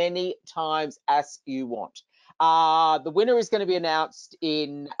many times as you want. The winner is going to be announced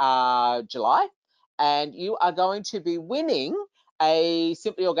in July, and you are going to be winning a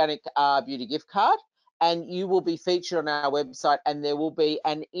Simply Organic beauty gift card, and you will be featured on our website, and there will be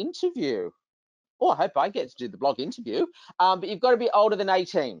an interview. Oh, I hope I get to do the blog interview. But you've got to be older than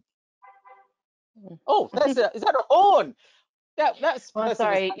 18. Oh, is that a horn? That's Well, person was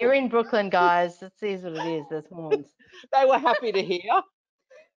sorry, happy. you're in Brooklyn, guys. That is what it is. There's horns. They were happy to hear.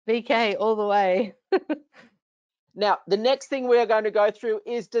 BK all the way. Now, the next thing we are going to go through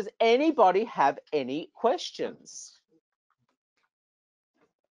is, does anybody have any questions?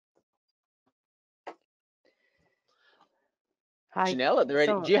 Hi.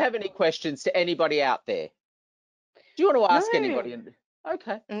 Janelle, do you have any questions to anybody out there? Do you want to ask No. anybody?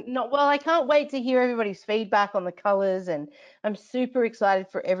 Okay. No, well, I can't wait to hear everybody's feedback on the colors, and I'm super excited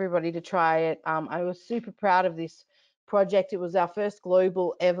for everybody to try it. I was super proud of this project. It was our first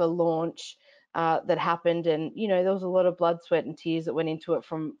global ever launch that happened, and there was a lot of blood, sweat, and tears that went into it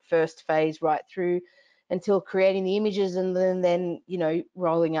from first phase right through until creating the images and then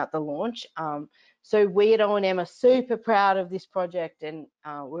rolling out the launch. So we at O&M are super proud of this project, and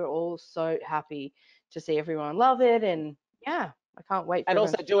we're all so happy to see everyone love it. And yeah, I can't wait for And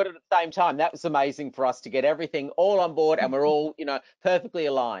also do it at the same time. That was amazing for us to get everything all on board, and we're all, perfectly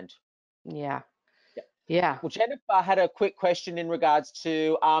aligned. Yeah. Yeah. Yeah. Well, Jennifer had a quick question in regards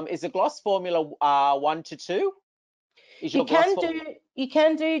to, is the gloss formula 1 to 2? Is your gloss formula? You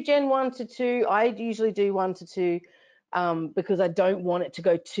can do Gen 1 to 2. I usually do 1 to 2 because I don't want it to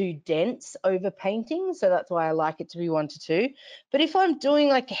go too dense over painting. So that's why I like it to be 1 to 2. But if I'm doing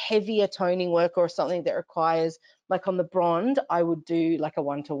like a heavier toning work or something that requires, like on the Bronze, I would do like a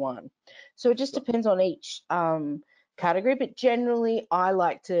 1 to 1. So it just depends on each category. But generally, I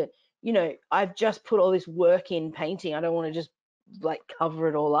like to, I've just put all this work in painting. I don't want to just like cover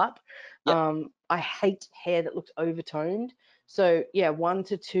it all up. Yep. I hate hair that looks overtoned. So yeah, 1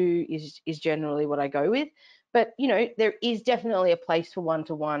 to 2 is generally what I go with. But there is definitely a place for 1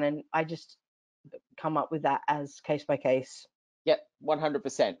 to 1, and I just come up with that as case by case. Yep,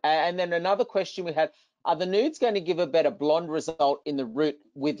 100%. And then another question we had, are the nudes going to give a better blonde result in the root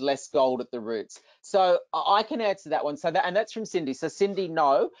with less gold at the roots? So I can answer that one. And that's from Cindy. So Cindy,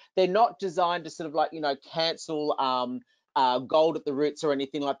 no, they're not designed to sort of like, cancel gold at the roots or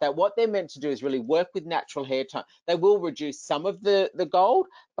anything like that. What they're meant to do is really work with natural hair tone. They will reduce some of the gold,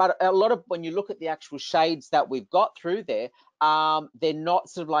 but a lot of, when you look at the actual shades that we've got through there, they're not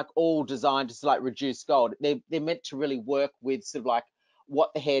sort of like all designed to sort of like reduce gold. They're meant to really work with sort of like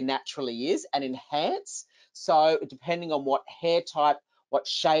what the hair naturally is and enhance. So depending on what hair type, what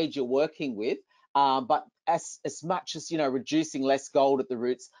shade you're working with, but as much as reducing less gold at the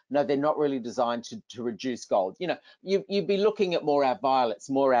roots, no, they're not really designed to reduce gold. You'd be looking at more our violets,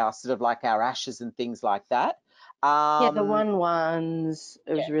 more our sort of like our ashes and things like that. Yeah, the 1-1s,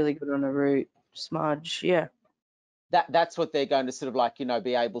 it was Yeah. really good on a root smudge. Yeah. That's what they're going to sort of like,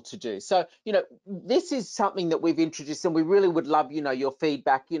 be able to do. So, this is something that we've introduced, and we really would love, your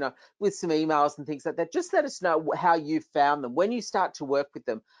feedback, with some emails and things like that. Just let us know how you found them when you start to work with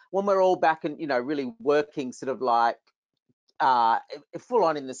them, when we're all back and, really working sort of like full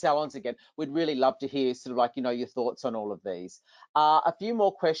on in the salons again. We'd really love to hear sort of like, your thoughts on all of these. A few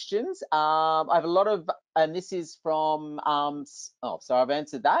more questions. I have a lot of, and this is from, so I've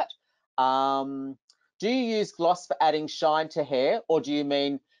answered that. Do you use gloss for adding shine to hair, or do you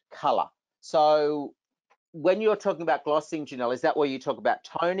mean color? So when you're talking about glossing, Janelle, is that where you talk about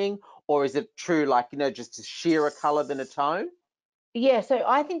toning, or is it true like, just a sheerer color than a tone? Yeah, so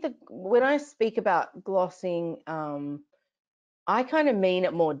I think that when I speak about glossing, I kind of mean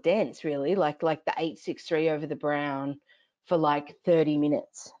it more dense, really, like the 863 over the brown for like 30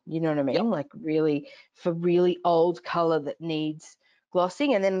 minutes. You know what I mean? Yep. Like really for really old color that needs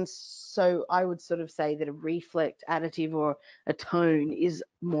glossing. And then so I would sort of say that a reflect additive or a tone is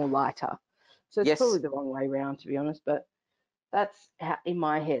more lighter. So it's Yes. probably the wrong way around, to be honest, but that's how, in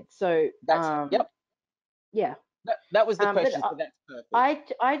my head. So That's, yep. yeah. That was the But question, so that's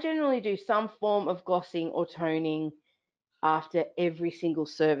perfect. I generally do some form of glossing or toning after every single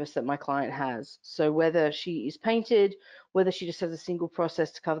service that my client has. So whether she is painted, whether she just has a single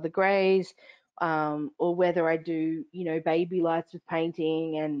process to cover the grays, or whether I do, baby lights with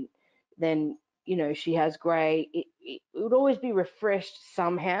painting and then, she has gray, it would always be refreshed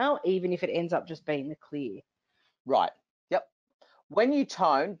somehow, even if it ends up just being the clear. Right. Yep. When you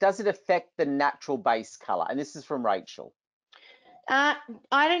tone, does it affect the natural base color? And this is from Rachel. Uh,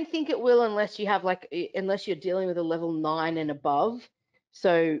 I don't think it will unless you have unless you're dealing with a level 9 and above.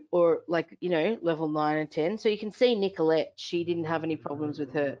 So, or like, level 9 and 10. So you can see Nicolette, she didn't have any problems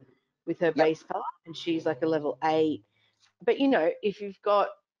with her Yep. base color, and she's like a level 8. But if you've got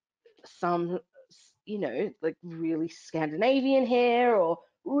some, like really Scandinavian hair or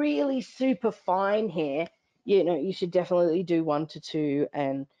really super fine hair, you should definitely do 1 to 2.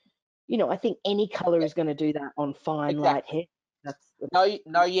 And, I think any color is going to do that on fine light Exactly. hair. That's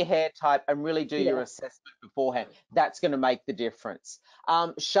Know your hair type and really do your yeah. assessment beforehand. That's going to make the difference.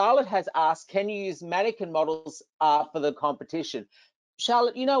 Charlotte has asked, can you use mannequin models for the competition?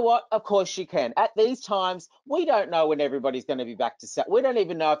 Charlotte, you know what? Of course you can. At these times, we don't know when everybody's going to be back to set. We don't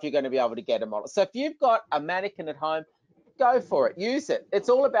even know if you're going to be able to get a model. So if you've got a mannequin at home, go for it. Use it. It's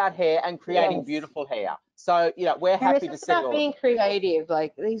all about hair and creating Yes. beautiful hair. So, we're And it's happy to just see about all of being it. creative.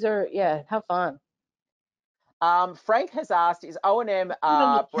 Like these are, yeah, have fun. Frank has asked, is O&M Put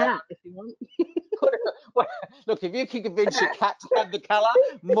on your brown? cat if you want. Look, if you can convince your cat to have the color,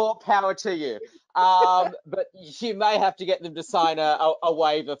 more power to you. But you may have to get them to sign a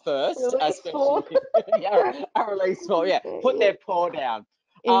waiver first, Release form. especially yeah, a release form. Yeah, put their paw down.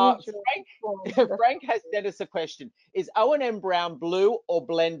 Image form. Frank has sent us a question. Is O&M Brown blue or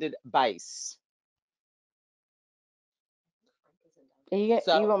blended base? You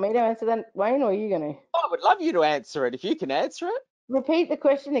So want me to answer that, Wayne, or are you going to? I would love you to answer it if you can answer it. Repeat the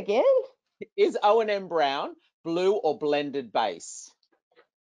question again? Is O&M Brown blue or blended base?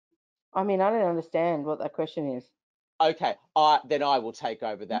 I mean, I don't understand what that question is. Okay, then I will take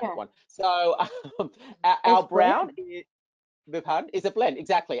over that Yeah. one. So our It's brown blend. is a blend,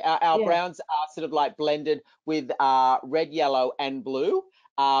 exactly. Our Yeah. browns are sort of like blended with red, yellow, and blue.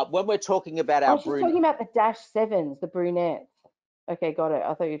 When we're talking about I our was just brunette, talking about the -7s, the brunettes. Okay, got it.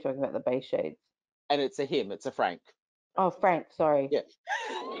 I thought you were talking about the base shades. and it's a him, it's a Frank. Oh, Frank, sorry. Yeah,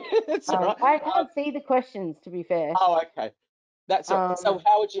 that's all right. I can't see the questions, to be fair. Oh, okay, that's right. So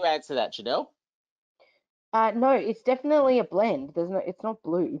how would you answer that, Janelle? No, it's definitely a blend. It's not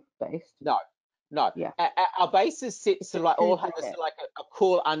blue based. No, no. Yeah. Our bases sit It's sort a of like true all have a, sort brunette. of like a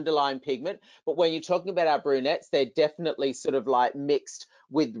cool underlying pigment, but when you're talking about our brunettes, they're definitely sort of like mixed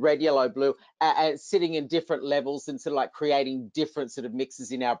with red, yellow, blue, and sitting in different levels and sort of like creating different sort of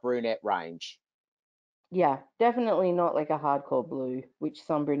mixes in our brunette range. Yeah, definitely not like a hardcore blue, which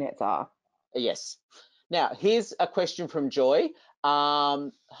some brunettes are. Yes. Now, here's a question from Joy.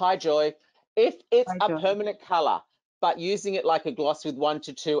 Hi, Joy. If it's Hi, a Joy. permanent color, but using it like a gloss with 1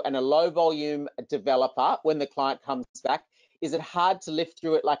 to 2 and a low volume developer when the client comes back, is it hard to lift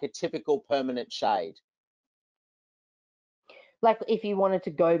through it like a typical permanent shade? Like if you wanted to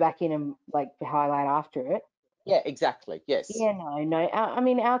go back in and like highlight after it. Yeah, exactly. Yes. Yeah, no. I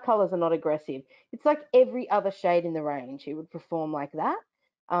mean, our colors are not aggressive. It's like every other shade in the range. It would perform like that.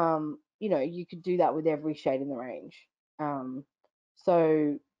 You could do that with every shade in the range.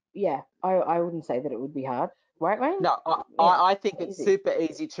 So yeah, I wouldn't say that it would be hard, right, Wayne? No, Yeah, I think it's easy. super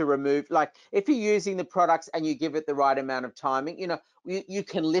easy to remove. Like if you're using the products and you give it the right amount of timing, you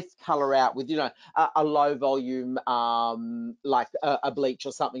can lift color out with, a low volume, like a bleach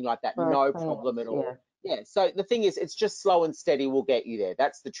or something like that. Or a No cleanse, problem at yeah. all. Yeah. So the thing is, it's just slow and steady will get you there.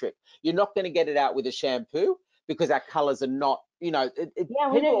 That's the trick. You're not going to get it out with a shampoo because our colors are not, Yeah, we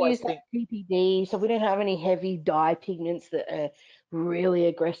people don't always use like think PPD, so we don't have any heavy dye pigments that are really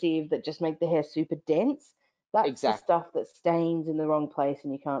aggressive that just make the hair super dense. That's the exactly. stuff that stains in the wrong place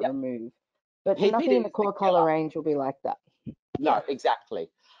and you can't Yep. remove. But nothing in PPD the is the core color killer. range will be like that. No, Yeah. exactly.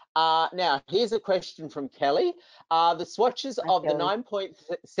 Now, here's a question from Kelly. The swatches Hi, of the Kelly.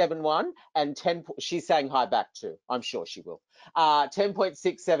 9.71 and 10, she's saying hi back too. I'm sure she will.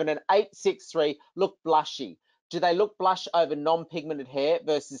 10.67 and 863 look blushy. Do they look blush over non-pigmented hair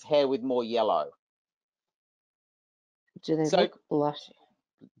versus hair with more yellow? Do they So look blushy?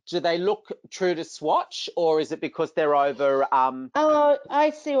 do they look true to swatch, or is it because they're over? Oh,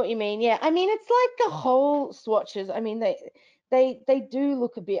 I see what you mean. Yeah, I mean it's like the whole swatches. I mean they do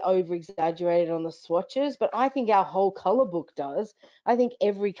look a bit over exaggerated on the swatches, but I think our whole color book does. I think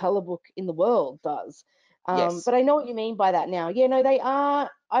every color book in the world does. Yes, But I know what you mean by that now. Yeah, no, they are.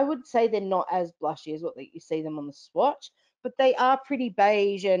 I would say they're not as blushy as what you see them on the swatch, but they are pretty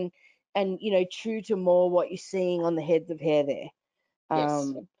beige and true to more what you're seeing on the heads of hair there.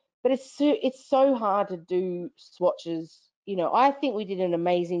 yes, But it's so hard to do swatches. I think we did an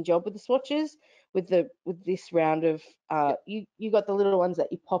amazing job with the swatches with this round of yep, you got the little ones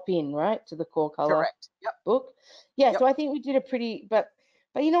that you pop in, right, to the core color correct. Yep, book. Yeah, yep. so I think we did a pretty but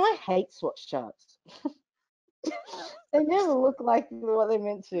I hate swatch charts. They never look like what they're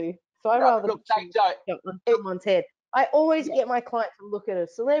meant to. So I'd No, rather look, they choose don't. on It, someone's head. I always yeah, get my client to look at a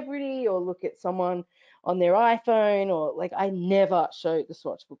celebrity or look at someone on their iPhone or like I never show the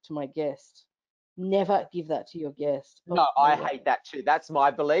swatch book to my guest. Never give that to your guest. Oh, no, I never. hate that too. That's my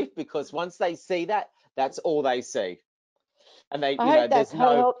belief because once they see that, that's all they see. And they, I hope that there's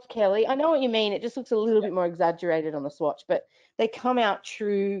no, helps, Kelly. I know what you mean. It just looks a little yeah, bit more exaggerated on the swatch, but they come out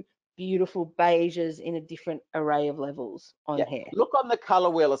true, beautiful beiges in a different array of levels on yeah. hair. Look on the color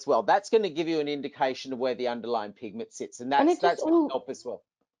wheel as well. That's going to give you an indication of where the underlying pigment sits, and And that's it just going to all help as well.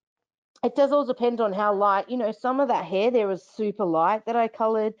 it does all depend on how light, some of that hair there was super light that I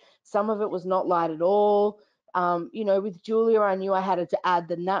colored. Some of it was not light at all. With Julia, I knew I had to add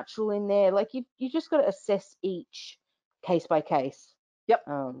the natural in there. Like you just got to assess each case by case. Yep,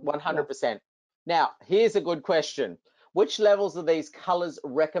 Yeah. 100%. Now, here's a good question. Which levels are these colors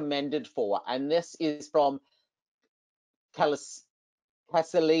recommended for? And this is from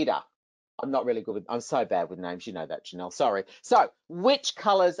Casalida. I'm not really good with, I'm so bad with names, you know that, Janelle. Sorry. So, which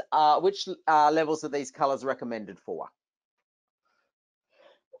colors which levels are these colors recommended for?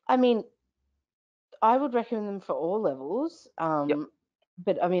 I mean, I would recommend them for all levels. Yep.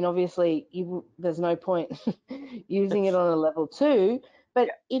 But I mean, obviously, there's no point using it on a level 2. But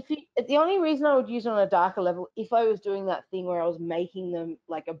Yeah. the only reason I would use it on a darker level, if I was doing that thing where I was making them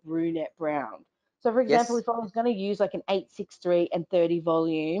like a brunette brown. So, for example, Yes. if I was going to use like an 863 and 30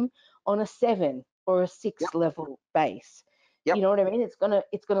 volume on a 7 or a 6 Yep. level base, you Yep. know what I mean? It's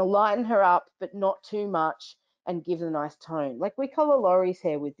gonna lighten her up, but not too much, and give a nice tone. Like we color Laurie's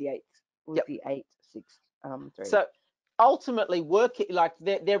hair with the Yep. 863. So ultimately, like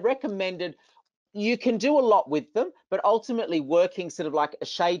they're recommended. You can do a lot with them, but ultimately working sort of like a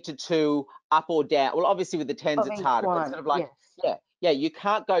shade to 2 up or down. Well, obviously with the 10s Of it's each harder, but one, sort of like, yes. yeah, you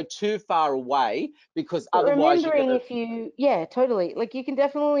can't go too far away because But otherwise you're remembering gonna. yeah, totally. Like you can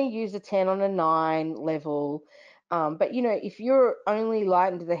definitely use a 10 on a 9 level. But if you're only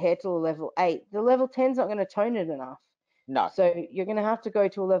lightened the hair to a level 8, the level 10's not going to tone it enough. No. So you're going to have to go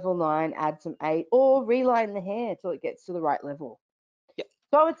to a level 9, add some 8, or relighten the hair till it gets to the right level. Yep.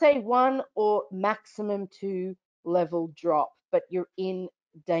 So I would say 1 or maximum 2 level drop, but you're in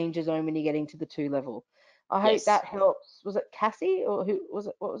danger zone when you're getting to the 2 level. I hope Yes. that helps. Was it Cassie, or who was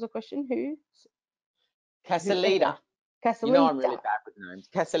it? What was the question? Casalida. Whoever. You know I'm really Casalita. bad with names.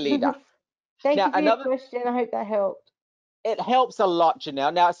 Casalida. Thank Now you for your another. question. I hope that helped. It helps a lot,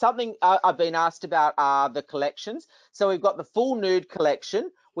 Janelle. Now, something I've been asked about are the collections. So we've got the full nude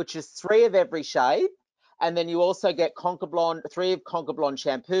collection, which is 3 of every shade. And then you also get Conquer Blonde, 3 of Conquer Blonde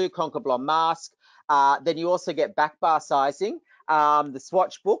shampoo, Conquer Blonde mask. Then you also get back bar sizing, the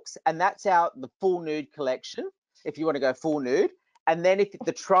swatch books, and that's the full nude collection if you want to go full nude. And then if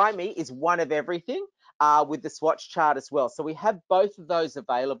the Try Me is 1 of everything with the swatch chart as well. So we have both of those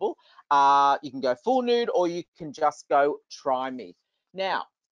available. You can go full nude or you can just go Try Me. Now,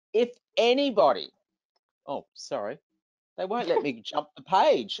 if anybody, oh, sorry, they won't let me jump the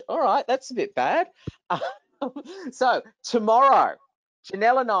page. All right, that's a bit bad. So tomorrow,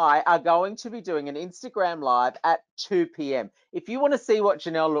 Janelle and I are going to be doing an Instagram live at 2 p.m. If you want to see what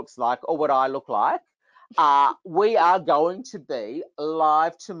Janelle looks like or what I look like, we are going to be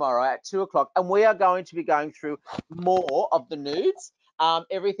live tomorrow at 2 o'clock, and we are going to be going through more of the nudes,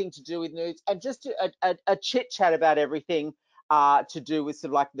 everything to do with nudes, and just a chit chat about everything to do with sort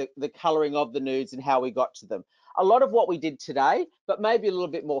of like the coloring of the nudes and how we got to them. A lot of what we did today, but maybe a little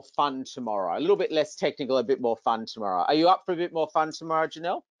bit more fun tomorrow, a little bit less technical, a bit more fun tomorrow. Are you up for a bit more fun tomorrow,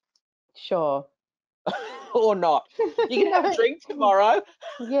 Janelle? Sure. Or not? You can have a No. drink tomorrow.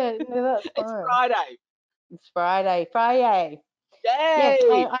 Yeah, no, that's It's fine. Friday. It's Friday. Friday. Yes,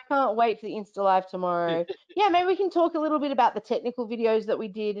 Yay! I can't wait for the Insta Live tomorrow. Yeah, maybe we can talk a little bit about the technical videos that we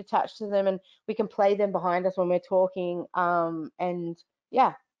did attached to them, and we can play them behind us when we're talking. And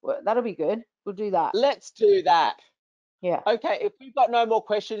yeah, that'll be good. We'll do that. Let's do that. Yeah. Okay, if we've got no more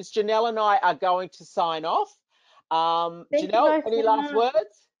questions, Janelle and I are going to sign off. Thank you Janelle, guys any so last much.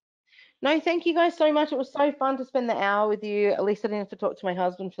 words? No, thank you guys so much. It was so fun to spend the hour with you. At least I didn't have to talk to my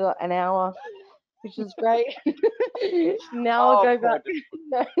husband for an hour, which is great. Now I'll Oh, go poor.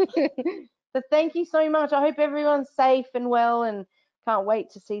 back. But thank you so much. I hope everyone's safe and well, and can't wait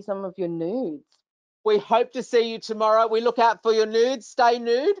to see some of your nudes. We hope to see you tomorrow. We look out for your nudes. Stay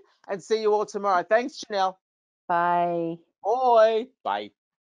nude and see you all tomorrow. Thanks, Janelle. Bye. Bye. Bye.